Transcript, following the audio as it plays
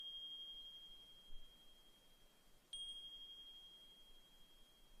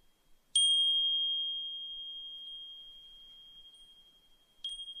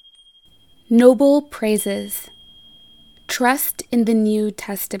Noble praises. Trust in the New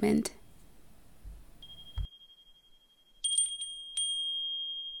Testament.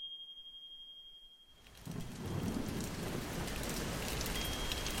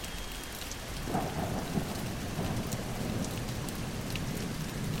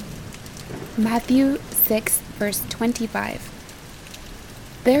 Matthew 6, verse 25.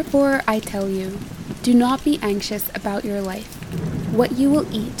 Therefore I tell you, do not be anxious about your life, what you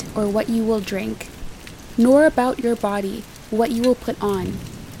will eat or what you will drink, nor about your body, what you will put on.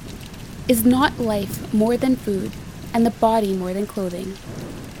 Is not life more than food, and the body more than clothing?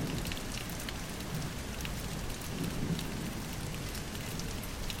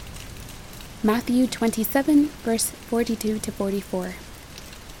 Matthew 27, verse 42 to 44.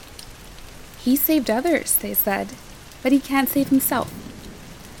 He saved others, they said, but he can't save himself.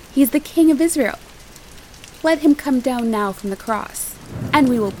 He's the King of Israel. Let him come down now from the cross, and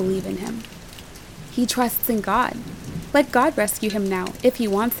we will believe in him. He trusts in God. Let God rescue him now, if he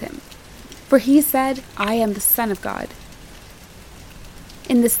wants him. For he said, I am the Son of God.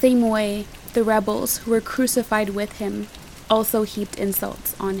 In the same way, the rebels who were crucified with him also heaped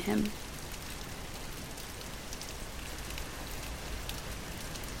insults on him.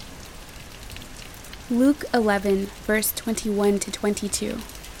 Luke 11, verse 21 to 22.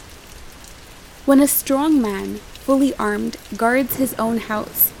 When a strong man, fully armed, guards his own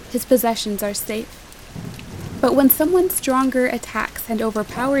house, his possessions are safe. But when someone stronger attacks and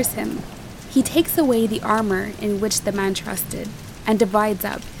overpowers him, he takes away the armor in which the man trusted and divides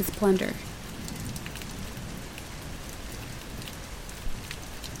up his plunder.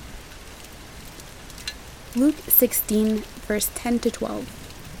 Luke 16, verse 10 to 12.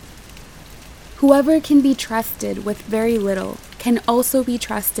 Whoever can be trusted with very little can also be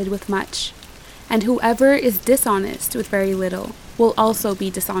trusted with much, and whoever is dishonest with very little will also be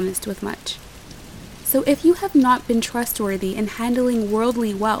dishonest with much. So if you have not been trustworthy in handling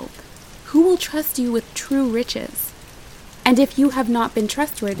worldly wealth, who will trust you with true riches? And if you have not been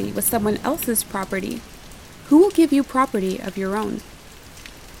trustworthy with someone else's property, who will give you property of your own?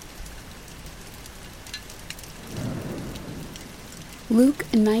 Luke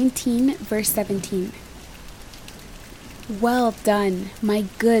 19, verse 17. Well done, my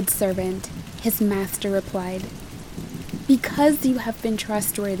good servant, his master replied. Because you have been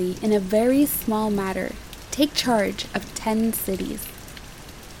trustworthy in a very small matter, take charge of 10 cities.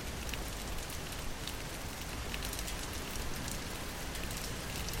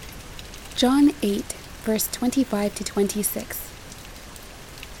 John 8, verse 25 to 26.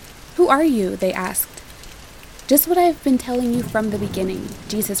 Who are you? They asked. Just what I have been telling you from the beginning,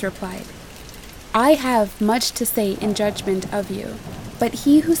 Jesus replied. I have much to say in judgment of you, but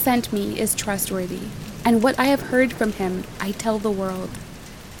he who sent me is trustworthy, and what I have heard from him I tell the world.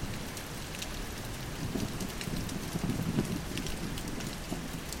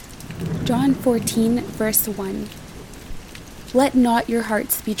 John 14, verse 1. Let not your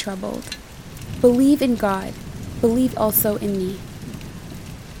hearts be troubled. Believe in God, believe also in me.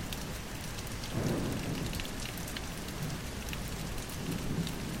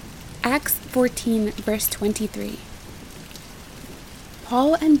 Acts 14, verse 23.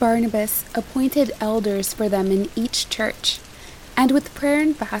 Paul and Barnabas appointed elders for them in each church, and with prayer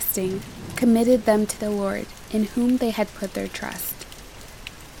and fasting committed them to the Lord, in whom they had put their trust.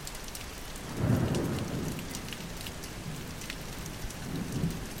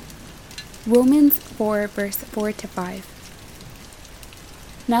 Romans 4, verse 4 to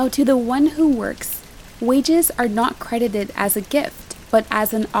 5. Now to the one who works, wages are not credited as a gift, but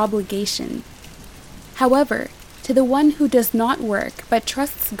as an obligation. However, to the one who does not work, but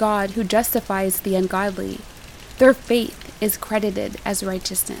trusts God who justifies the ungodly, their faith is credited as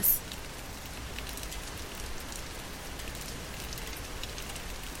righteousness.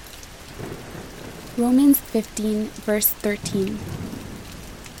 Romans 15, verse 13.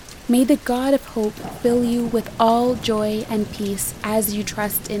 May the God of hope fill you with all joy and peace as you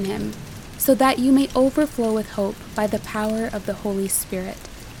trust in him, so that you may overflow with hope by the power of the Holy Spirit.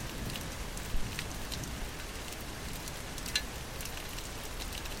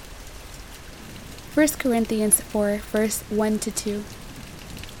 First Corinthians 4, verse 1 to 2.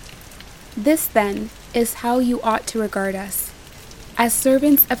 This then is how you ought to regard us, as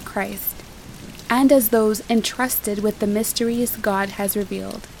servants of Christ, and as those entrusted with the mysteries God has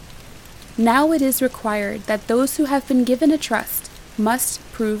revealed. Now it is required that those who have been given a trust must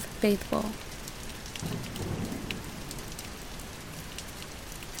prove faithful.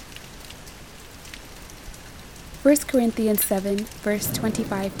 First Corinthians 7, verse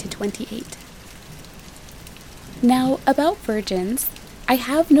 25 to 28. Now about virgins, I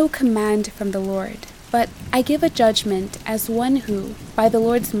have no command from the Lord, but I give a judgment as one who, by the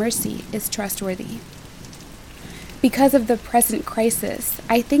Lord's mercy, is trustworthy. Because of the present crisis,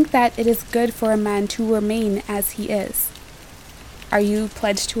 I think that it is good for a man to remain as he is. Are you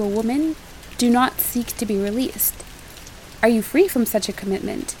pledged to a woman? Do not seek to be released. Are you free from such a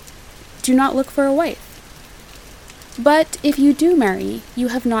commitment? Do not look for a wife. But if you do marry, you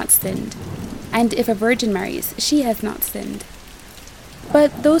have not sinned. And if a virgin marries, she has not sinned.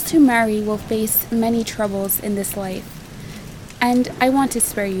 But those who marry will face many troubles in this life, and I want to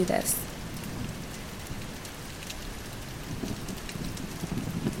spare you this.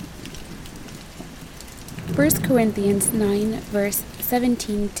 First Corinthians 9, verse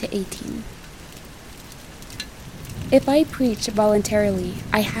 17 to 18. If I preach voluntarily,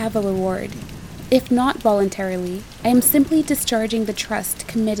 I have a reward. If not voluntarily, I am simply discharging the trust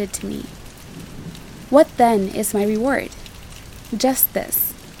committed to me. What then is my reward? Just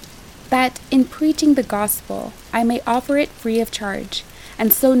this, that in preaching the gospel, I may offer it free of charge,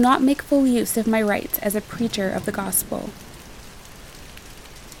 and so not make full use of my rights as a preacher of the gospel.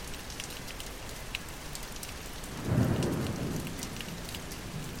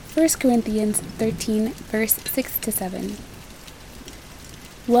 First Corinthians 13, verse 6 to 7.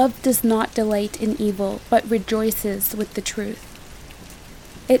 Love does not delight in evil, but rejoices with the truth.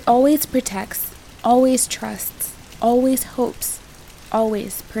 It always protects, always trusts, always hopes,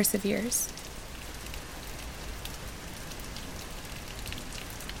 always perseveres.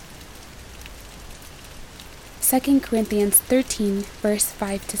 Second Corinthians 13, verse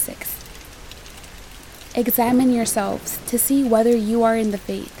 5 to 6. Examine yourselves to see whether you are in the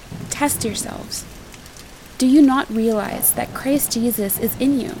faith. Test yourselves. Do you not realize that Christ Jesus is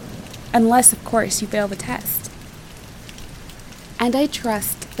in you? Unless, of course, you fail the test. And I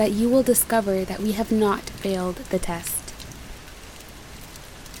trust that you will discover that we have not failed the test.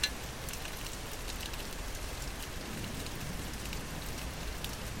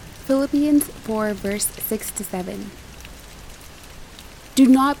 Philippians 4, verse 6 to 7. Do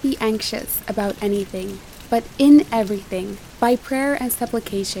not be anxious about anything, but in everything, by prayer and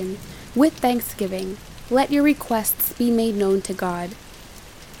supplication, with thanksgiving, let your requests be made known to God.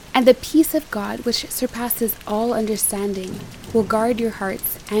 And the peace of God, which surpasses all understanding, will guard your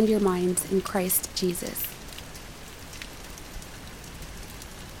hearts and your minds in Christ Jesus.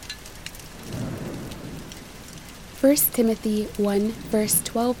 First Timothy 1, verse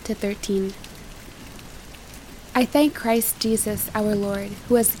 12 to 13. I thank Christ Jesus our Lord,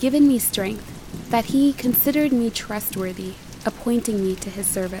 who has given me strength, that he considered me trustworthy, appointing me to his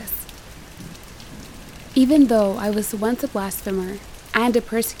service. Even though I was once a blasphemer, and a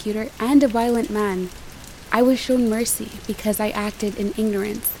persecutor, and a violent man, I was shown mercy because I acted in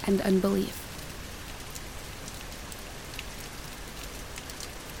ignorance and unbelief.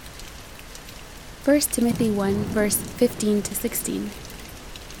 First Timothy 1, verse 15 to 16.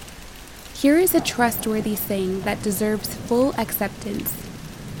 Here is a trustworthy saying that deserves full acceptance.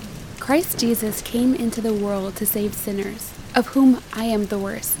 Christ Jesus came into the world to save sinners, of whom I am the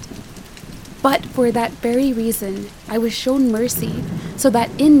worst. But for that very reason, I was shown mercy, so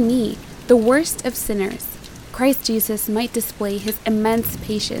that in me, the worst of sinners, Christ Jesus might display his immense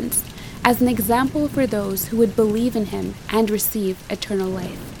patience as an example for those who would believe in him and receive eternal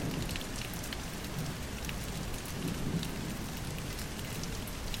life.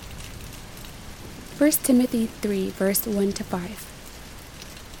 First Timothy 3, verse 1 to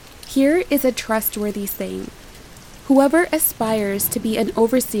 5. Here is a trustworthy saying. Whoever aspires to be an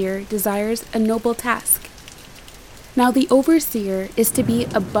overseer desires a noble task. Now the overseer is to be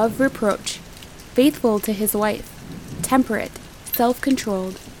above reproach, faithful to his wife, temperate,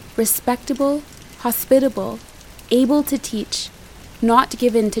 self-controlled, respectable, hospitable, able to teach, not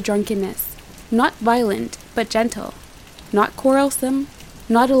given to drunkenness, not violent, but gentle, not quarrelsome,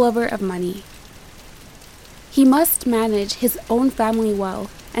 not a lover of money. He must manage his own family well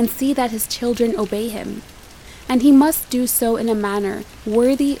and see that his children obey him, and he must do so in a manner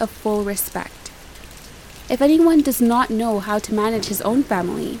worthy of full respect. If anyone does not know how to manage his own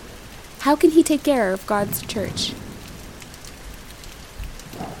family, how can he take care of God's church?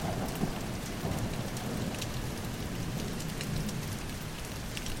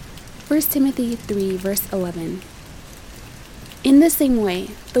 First Timothy 3, verse 11. In the same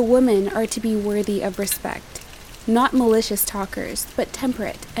way, the women are to be worthy of respect, not malicious talkers, but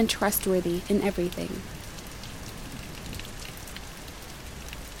temperate and trustworthy in everything.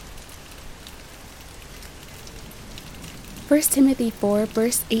 First Timothy 4,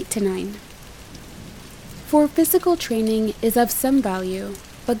 verse 8 to 9. For physical training is of some value,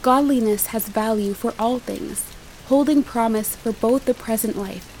 but godliness has value for all things, holding promise for both the present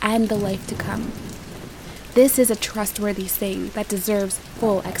life and the life to come. This is a trustworthy saying that deserves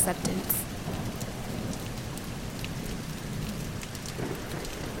full acceptance.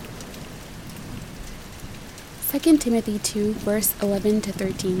 Second Timothy 2, verse 11 to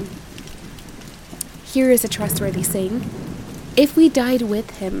 13. Here is a trustworthy saying: if we died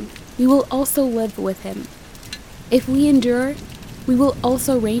with him, we will also live with him. If we endure, we will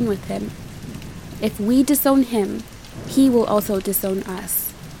also reign with him. If we disown him, he will also disown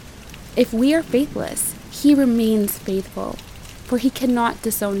us. If we are faithless, he remains faithful, for he cannot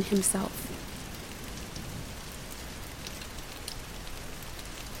disown himself.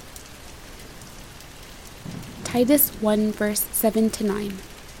 Titus 1, verse 7 to 9.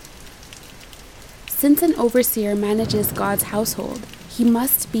 Since an overseer manages God's household, he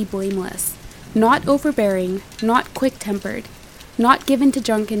must be blameless, not overbearing, not quick-tempered, not given to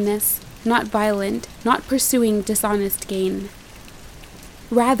drunkenness, not violent, not pursuing dishonest gain.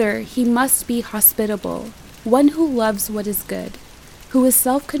 Rather, he must be hospitable, one who loves what is good, who is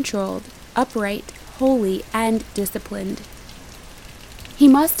self-controlled, upright, holy, and disciplined. He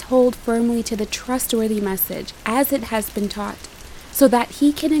must hold firmly to the trustworthy message as it has been taught, so that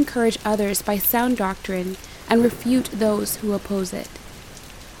he can encourage others by sound doctrine and refute those who oppose it.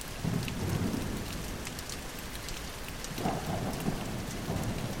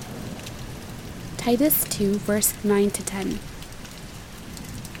 Titus 2, verse 9 to 10.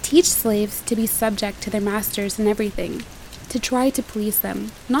 Teach slaves to be subject to their masters in everything, to try to please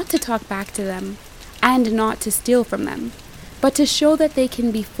them, not to talk back to them, and not to steal from them, but to show that they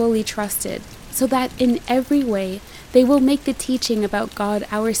can be fully trusted, so that in every way they will make the teaching about God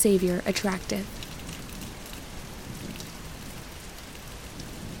our Savior attractive.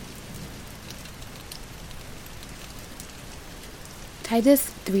 Titus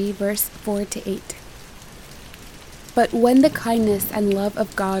 3, verse 4 to 8. But when the kindness and love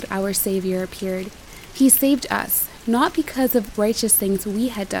of God our Savior appeared, he saved us, not because of righteous things we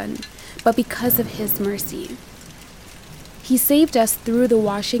had done, but because of his mercy. He saved us through the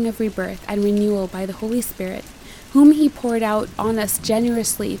washing of rebirth and renewal by the Holy Spirit, whom he poured out on us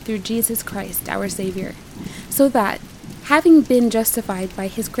generously through Jesus Christ our Savior, so that, having been justified by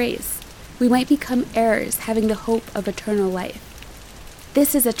his grace, we might become heirs, having the hope of eternal life.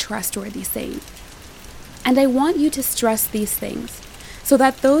 This is a trustworthy saying. And I want you to stress these things, so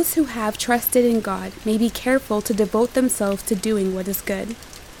that those who have trusted in God may be careful to devote themselves to doing what is good.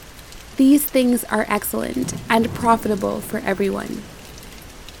 These things are excellent and profitable for everyone.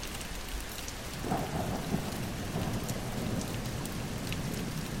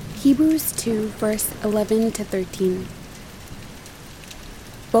 Hebrews 2, verse 11 to 13.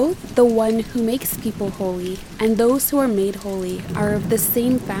 Both the one who makes people holy and those who are made holy are of the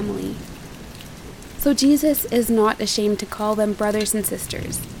same family. So Jesus is not ashamed to call them brothers and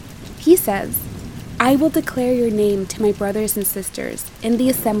sisters. He says, I will declare your name to my brothers and sisters. In the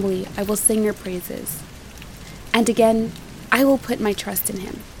assembly I will sing your praises. And again, I will put my trust in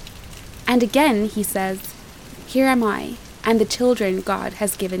him. And again, he says, here am I, and the children God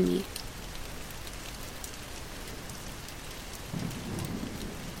has given me.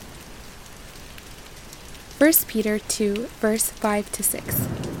 First Peter 2, verse 5 to 6.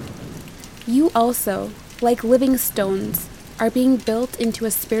 You also, like living stones, are being built into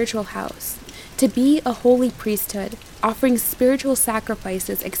a spiritual house, to be a holy priesthood, offering spiritual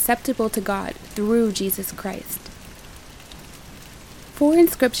sacrifices acceptable to God through Jesus Christ. For in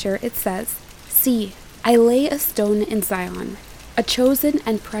Scripture it says, See, I lay a stone in Zion, a chosen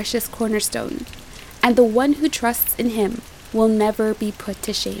and precious cornerstone, and the one who trusts in him will never be put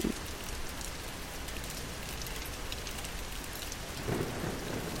to shame.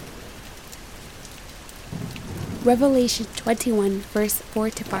 Revelation 21, verse 4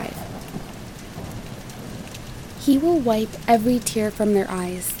 to 5. He will wipe every tear from their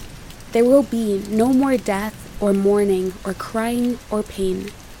eyes. There will be no more death, or mourning, or crying, or pain,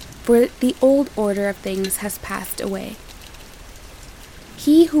 for the old order of things has passed away.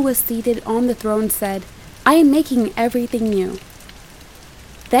 He who was seated on the throne said, I am making everything new.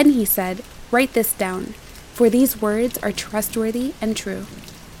 Then he said, Write this down, for these words are trustworthy and true.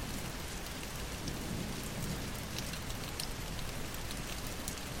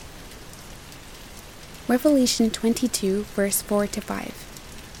 Revelation 22, verse 4 to 5.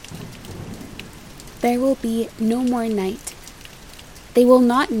 There will be no more night. They will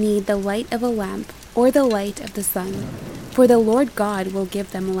not need the light of a lamp or the light of the sun, for the Lord God will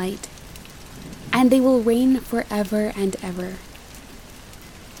give them light, and they will reign forever and ever.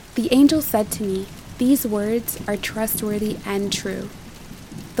 The angel said to me, These words are trustworthy and true.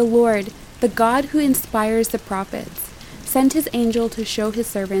 The Lord, The God who inspires the prophets sent his angel to show his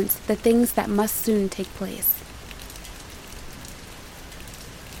servants the things that must soon take place.